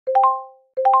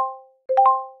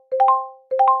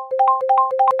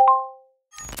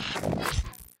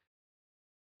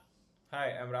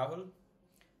Hi, I'm Rahul.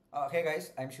 Hey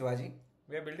guys, I'm Shivaji.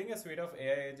 We are building a suite of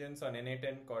AI agents on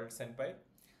n8n called Senpai.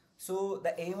 So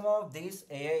the aim of these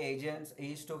AI agents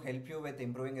is to help you with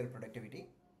improving your productivity.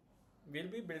 We'll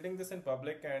be building this in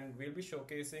public and we'll be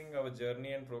showcasing our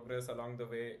journey and progress along the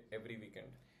way every weekend.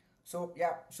 So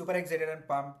yeah, super excited and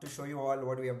pumped to show you all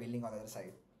what we are building on the other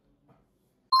side.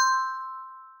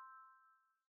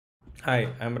 Hi,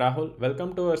 I'm Rahul.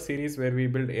 Welcome to our series where we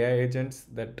build AI agents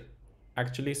that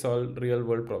actually solve real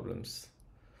world problems.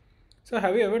 So,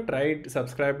 have you ever tried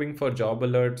subscribing for job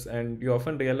alerts and you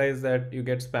often realize that you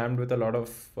get spammed with a lot of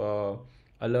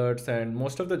alerts, and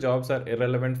most of the jobs are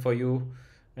irrelevant for you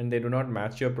and they do not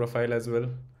match your profile as well?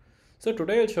 So,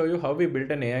 today I'll show you how we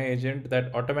built an AI agent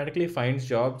that automatically finds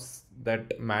jobs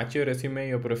that match your resume,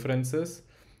 your preferences,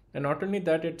 and not only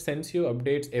that, it sends you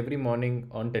updates every morning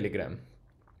on Telegram.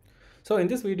 So in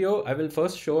this video, I will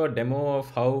first show a demo of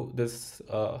how this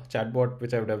chatbot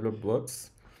which I've developed works.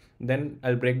 Then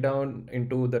I'll break down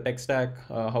into the tech stack,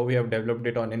 how we have developed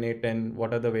it on n8n,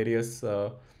 what are the various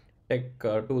tech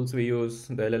tools we use,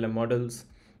 the LLM models.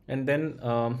 And then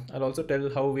I'll also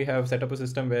tell how we have set up a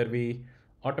system where we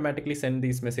automatically send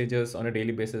these messages on a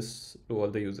daily basis to all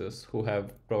the users who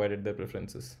have provided their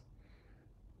preferences.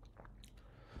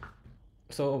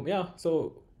 So yeah,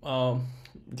 so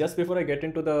just before I get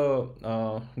into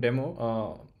the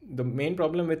demo, the main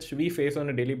problem which we face on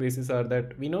a daily basis are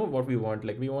that we know what we want.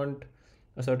 Like we want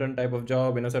a certain type of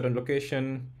job in a certain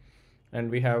location, and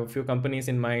we have a few companies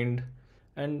in mind.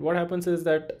 And what happens is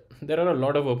that there are a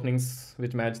lot of openings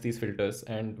which match these filters,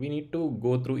 and we need to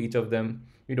go through each of them.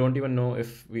 We don't even know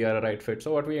if we are a right fit.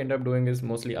 So what we end up doing is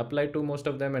mostly apply to most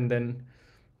of them, and then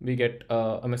we get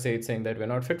a message saying that we're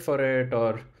not fit for it,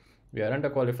 or we are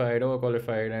underqualified,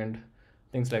 overqualified, and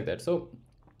things like that. So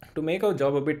to make our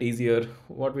job a bit easier,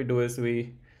 what we do is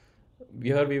we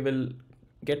will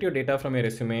get your data from your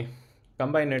resume,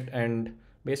 combine it, and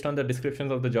based on the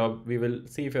descriptions of the job, we will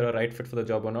see if you're a right fit for the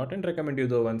job or not and recommend you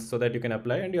the ones so that you can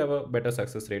apply and you have a better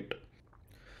success rate.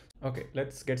 Okay,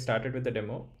 let's get started with the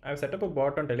demo. I've set up a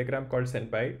bot on Telegram called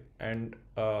Senpai, and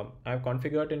I've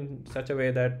configured in such a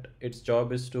way that its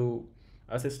job is to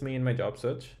assist me in my job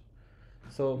search.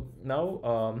 So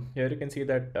now here you can see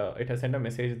that it has sent a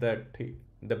message that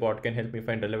the bot can help me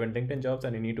find relevant LinkedIn jobs,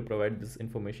 and I need to provide this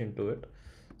information to it.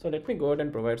 So let me go ahead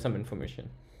and provide some information.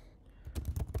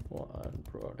 One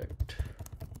product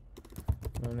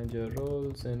manager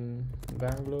roles in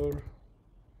Bangalore.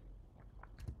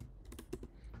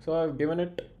 So I've given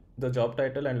it the job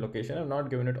title and location. I've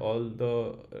not given it all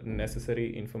the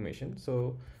necessary information.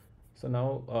 So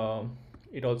now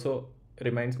it also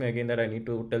reminds me again that I need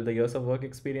to tell the years of work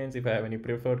experience, if I have any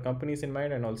preferred companies in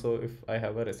mind, and also if I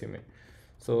have a resume.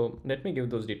 So let me give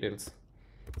those details.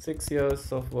 6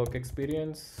 years of work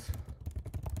experience.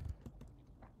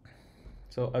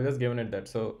 So I've just given it that.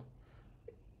 So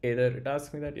either it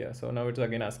asks me that, yeah. So now it's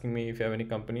again asking me if you have any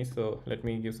companies. So let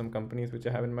me give some companies which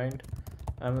I have in mind.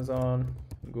 Amazon,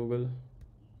 Google,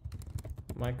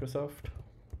 Microsoft.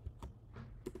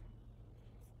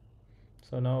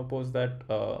 So now post that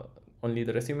only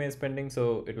the resume is pending,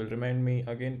 so it will remind me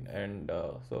again. And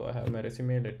so I have my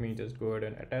resume. Let me just go ahead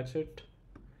and attach it.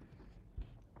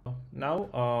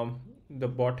 Now the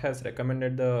bot has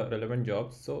recommended the relevant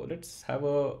jobs, so let's have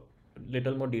a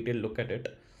little more detailed look at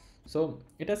it. So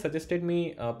it has suggested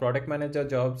me product manager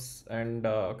jobs, and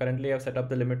currently I've set up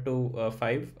the limit to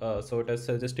 5. So it has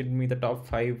suggested me the top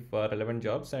 5 relevant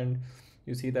jobs, and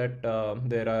you see that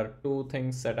there are 2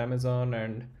 things at Amazon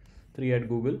and 3 at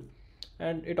Google,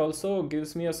 and it also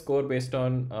gives me a score based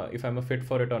on if I'm a fit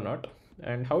for it or not.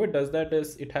 And how it does that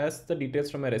is it has the details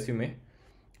from my resume,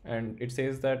 and it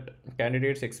says that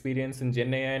candidates' experience in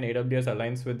Gen AI and AWS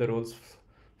aligns with the roles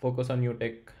focus on new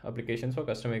tech applications for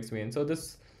customer experience. So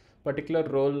this particular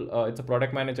role, it's a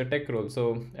product manager tech role.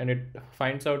 So, and it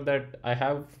finds out that I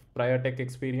have prior tech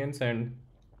experience, and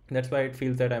that's why it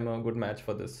feels that I'm a good match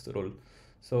for this role.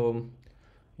 So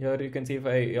here you can see if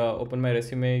I open my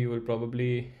resume, you will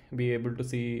probably be able to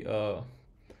see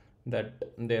that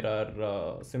there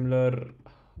are similar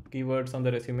keywords on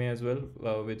the resume as well,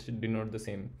 which denote the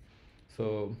same.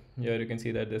 So here you can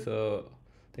see that there's a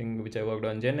thing which I worked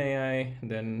on Gen AI,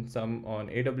 then some on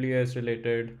AWS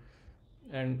related,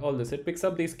 and all this. It picks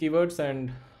up these keywords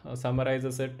and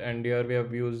summarizes it. And here we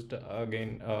have used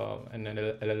again an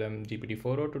LLM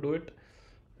GPT-4o to do it,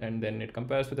 and then it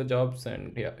compares with the jobs,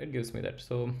 and yeah, it gives me that.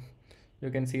 So you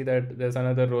can see that there's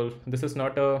another role. This is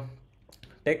not a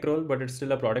tech role, but it's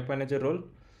still a product manager role.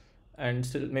 and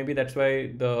still maybe that's why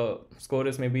the score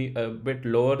is maybe a bit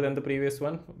lower than the previous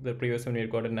one. The previous one we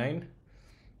got a 9.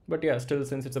 But yeah, still,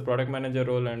 since it's a product manager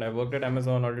role and I worked at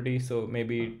Amazon already, so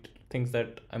maybe it thinks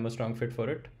that I'm a strong fit for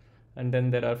it. And then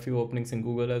there are a few openings in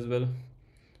Google as well.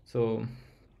 So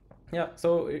yeah,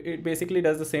 so it basically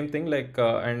does the same thing, like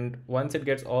and once it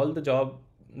gets all the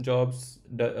jobs,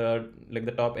 like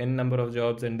the top n number of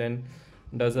jobs, and then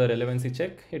does a relevancy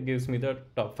check, it gives me the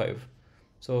top 5.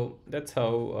 So that's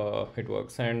how it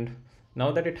works. And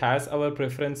now that it has our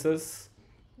preferences,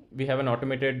 we have an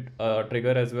automated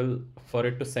trigger as well for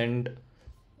it to send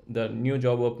the new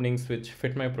job openings which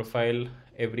fit my profile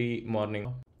every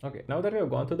morning. Okay, now that we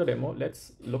have gone through the demo,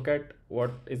 let's look at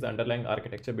what is the underlying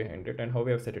architecture behind it and how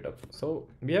we have set it up. So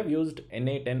we have used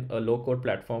n8n, a low code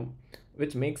platform,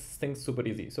 which makes things super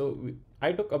easy. So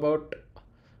I took about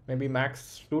maybe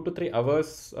max 2 to 3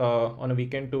 hours on a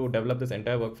weekend to develop this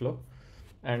entire workflow.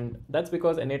 And that's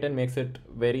because n8n makes it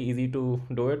very easy to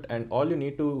do it. And all you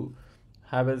need to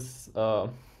have is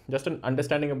just an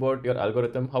understanding about your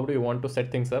algorithm. How do you want to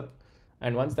set things up?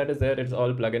 And once that is there, it's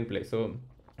all plug and play.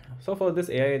 So for this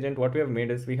AI agent, what we have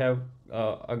made is we have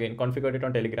again configured it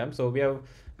on Telegram. So we have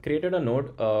created a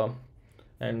node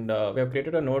and we have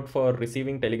created a node for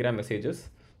receiving Telegram messages.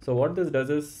 So what this does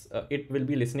is it will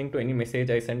be listening to any message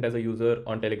I send as a user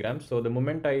on Telegram. So the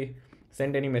moment I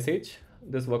send any message,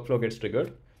 this workflow gets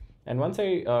triggered. And once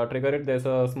I trigger it, there's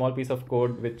a small piece of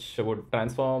code which would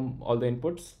transform all the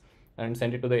inputs and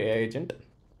send it to the AI agent.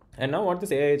 And now what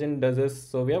this AI agent does is,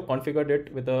 so we have configured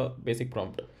it with a basic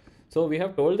prompt. So we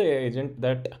have told the AI agent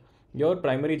that your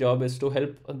primary job is to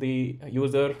help the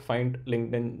user find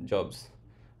LinkedIn jobs,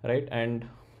 right? And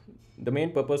the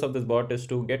main purpose of this bot is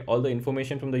to get all the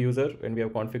information from the user when we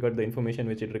have configured the information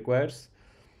which it requires.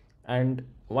 And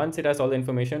once it has all the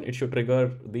information, it should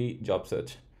trigger the job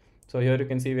search. So here you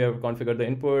can see we have configured the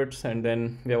inputs, and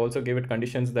then we have also gave it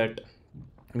conditions that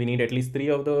we need at least 3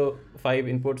 of the 5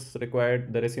 inputs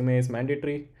required. The resume is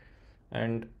mandatory.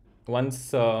 And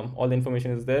once all the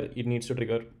information is there, it needs to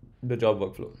trigger the job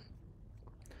workflow.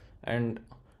 And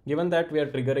given that we are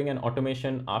triggering an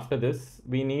automation after this,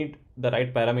 we need the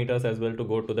right parameters as well to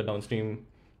go to the downstream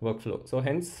workflow. So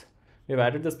hence we've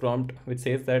added this prompt which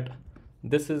says that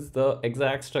this is the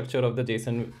exact structure of the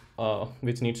JSON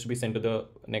which needs to be sent to the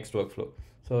next workflow.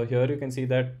 So here you can see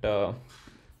that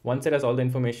once it has all the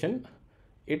information,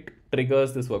 it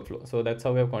triggers this workflow. So that's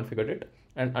how we have configured it.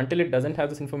 And until it doesn't have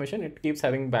this information, it keeps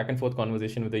having back and forth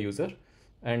conversation with the user.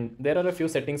 And there are a few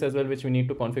settings as well which we need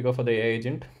to configure for the AI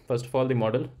agent. First of all, the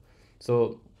model.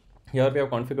 So here we have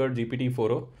configured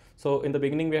GPT-4o. So in the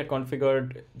beginning we had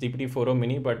configured GPT-4o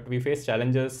mini, but we faced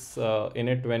challenges in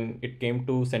it when it came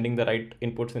to sending the right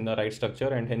inputs in the right structure,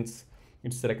 and hence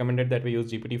it's recommended that we use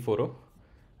GPT-4o.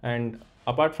 And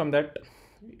apart from that,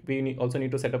 we also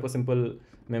need to set up a simple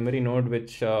memory node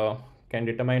which can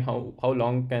determine how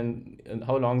long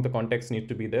the context needs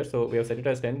to be there. So we have set it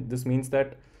as 10. This means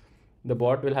that the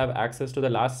bot will have access to the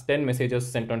last 10 messages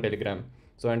sent on Telegram.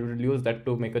 So, and we will use that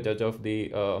to make a judge of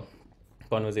the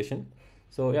conversation.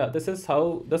 So yeah, this is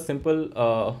how the simple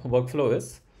workflow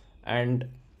is. And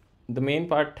the main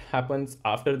part happens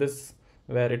after this,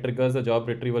 where it triggers the job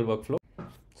retrieval workflow.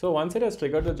 So once it has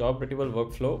triggered the job retrieval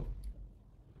workflow,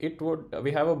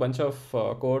 we have a bunch of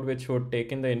code which would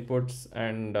take in the inputs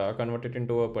and convert it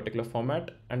into a particular format.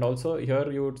 And also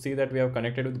here you would see that we have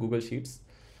connected with Google Sheets.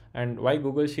 And why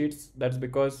Google Sheets? That's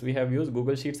because we have used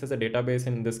Google Sheets as a database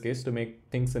in this case to make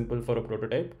things simple for a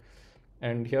prototype.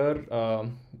 And here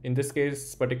in this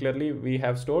case particularly, we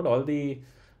have stored all the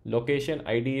location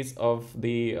IDs of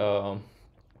the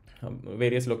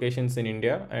various locations in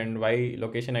India. And why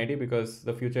location ID? Because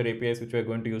the future APIs which we are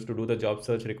going to use to do the job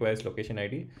search requires location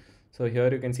ID. So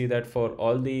here you can see that for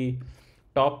all the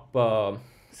top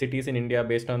cities in India,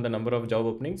 based on the number of job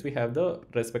openings, we have the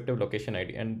respective location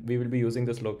ID, and we will be using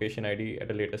this location ID at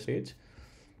a later stage.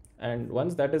 And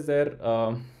once that is there,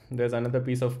 there's another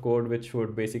piece of code which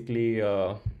would basically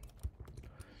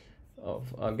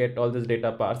get all this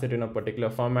data, parse it in a particular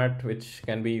format which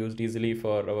can be used easily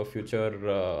for our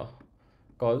future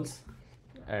calls.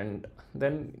 And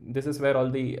then this is where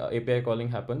all the API calling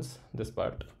happens, this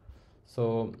part.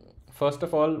 So first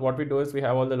of all, what we do is we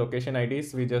have all the location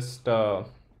IDs. We just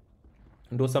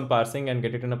do some parsing and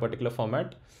get it in a particular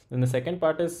format. Then the second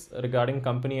part is regarding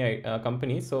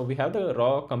companies. So we have the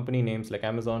raw company names like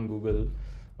Amazon, Google,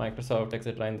 Microsoft,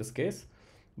 etc. in this case.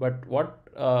 But what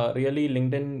really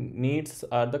LinkedIn needs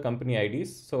are the company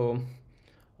IDs. So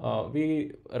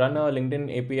we run a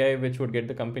LinkedIn API which would get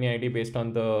the company ID based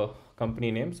on the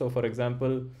company name. So for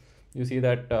example, you see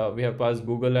that we have passed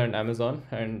Google and Amazon,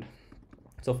 and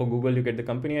So for Google, you get the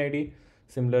company ID.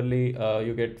 Similarly,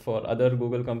 you get for other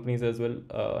Google companies as well,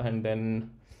 and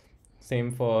then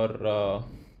same for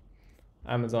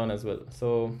Amazon as well.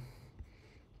 So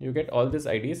you get all these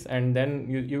IDs, and then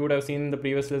you would have seen in the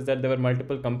previous list that there were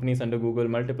multiple companies under Google,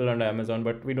 multiple under Amazon,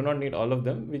 but we do not need all of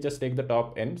them. We just take the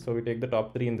top n. So we take the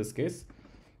top 3 in this case,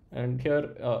 and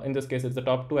here in this case it's the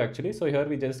top 2 actually. So here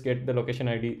we just get the location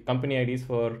ID, company IDs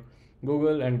for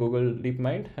Google and Google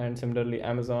DeepMind, and similarly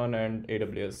Amazon and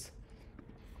AWS.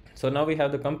 So now we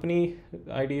have the company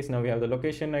IDs, now we have the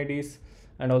location IDs,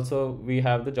 and also we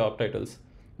have the job titles.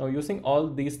 Now using all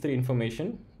these 3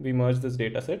 information, we merge this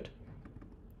data set,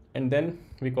 and then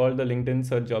we call the LinkedIn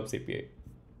Search Jobs API.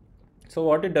 So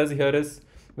what it does here is,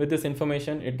 with this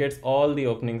information, it gets all the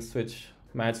openings which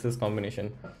match this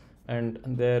combination. And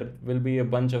there will be a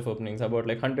bunch of openings, about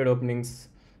like 100 openings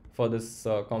for this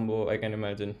combo, I can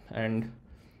imagine. And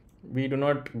we do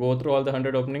not go through all the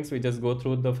 100 openings, we just go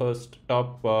through the first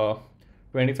top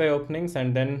 25 openings.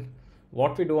 And then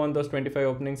what we do on those 25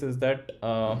 openings is that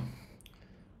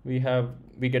we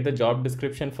get the job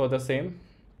description for the same.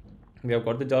 We have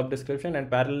got the job description, and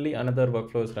parallelly another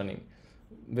workflow is running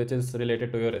which is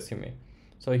related to your resume.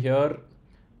 So here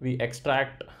we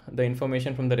extract the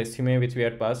information from the resume which we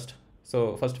had passed.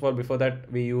 So first of all, before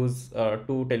that, we use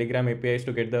 2 Telegram APIs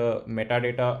to get the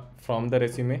metadata from the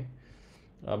resume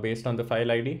based on the file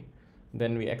ID.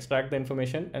 Then we extract the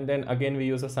information, and then again we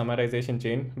use a summarization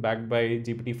chain backed by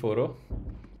GPT-4o.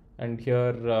 And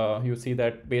here you see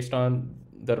that based on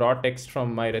the raw text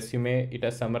from my resume, it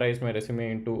has summarized my resume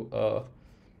into a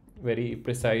very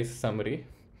precise summary.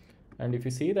 And if you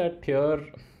see that here,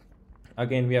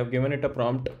 again, we have given it a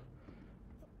prompt,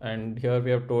 and here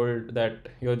we have told that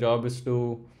your job is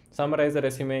to summarize the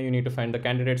resume. You need to find the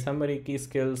candidate summary, key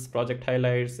skills, project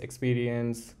highlights,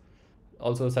 experience,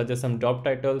 also suggest some job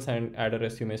titles, and add a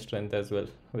resume strength as well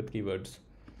with keywords.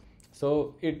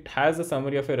 So it has a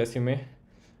summary of your resume,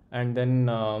 and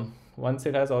then once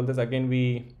it has all this, again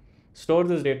we store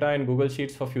this data in Google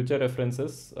Sheets for future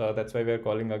references. That's why we are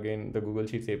calling again the Google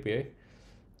Sheets API.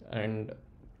 And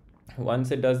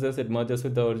once it does this, it merges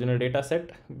with the original data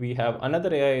set. We have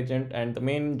another AI agent, and the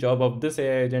main job of this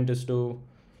AI agent is to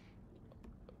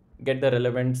get the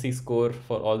relevancy score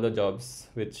for all the jobs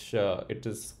which it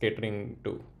is catering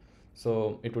to.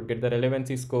 So it would get the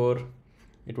relevancy score,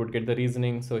 it would get the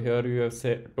reasoning. So here you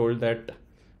have told that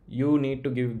you need to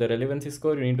give the relevancy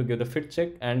score, you need to give the fit check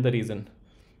and the reason.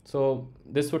 So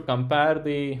this would compare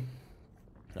the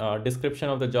description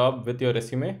of the job with your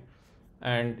resume,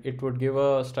 and it would give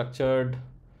a structured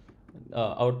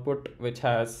output which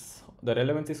has the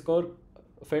relevancy score,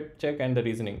 fit check, and the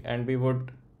reasoning. And we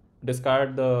would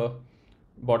discard the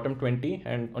bottom 20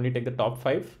 and only take the top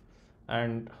 5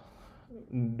 and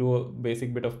do a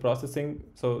basic bit of processing.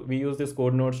 So we use this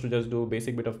code nodes to just do a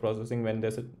basic bit of processing when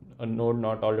there's a node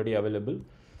not already available.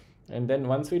 And then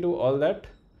once we do all that,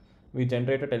 we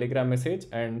generate a Telegram message,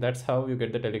 and that's how you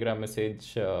get the Telegram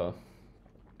message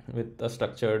with a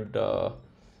structured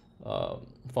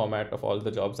format of all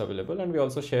the jobs available. And we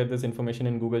also share this information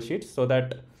in Google Sheets so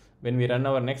that when we run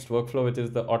our next workflow, which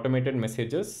is the automated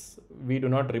messages, we do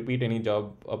not repeat any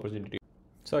job opportunity.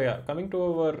 So yeah, coming to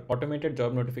our automated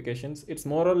job notifications, it's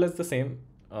more or less the same.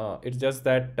 It's just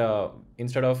that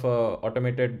instead of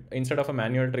a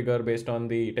manual trigger based on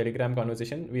the Telegram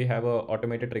conversation, we have a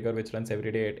automated trigger which runs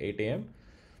every day at 8 a.m.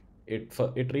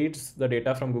 It reads the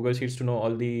data from Google Sheets to know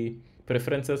all the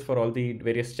preferences for all the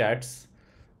various chats,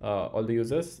 all the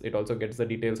users. It also gets the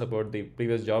details about the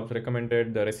previous jobs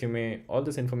recommended, the resume, all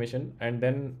this information. And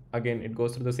then again, it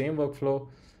goes through the same workflow,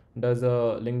 does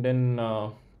a LinkedIn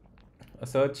a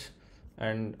search,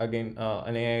 and again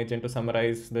an AI agent to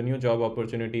summarize the new job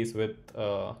opportunities with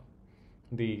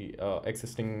the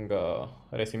existing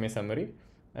resume summary,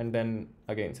 and then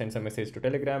again sends a message to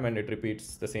Telegram, and it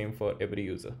repeats the same for every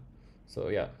user. So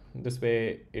yeah, this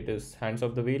way it is hands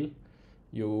off the wheel.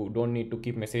 You don't need to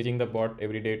keep messaging the bot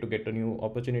every day to get a new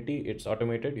opportunity. It's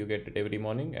automated, you get it every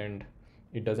morning, and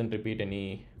it doesn't repeat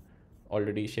any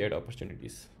already shared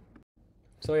opportunities.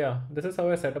 So yeah, this is how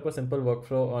I set up a simple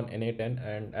workflow on n8n,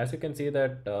 and as you can see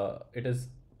that it is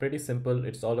pretty simple.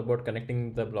 It's all about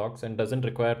connecting the blocks and doesn't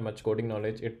require much coding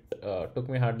knowledge. It took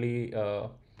me hardly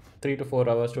 3 to 4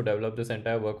 hours to develop this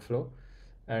entire workflow.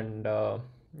 And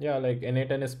yeah, like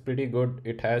n8n is pretty good.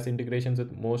 It has integrations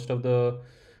with most of the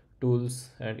tools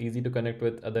and easy to connect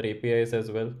with other APIs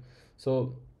as well.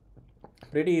 So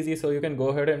pretty easy. So you can go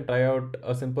ahead and try out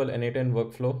a simple n8n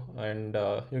workflow, and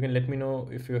you can let me know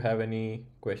if you have any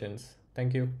questions.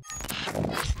 Thank you.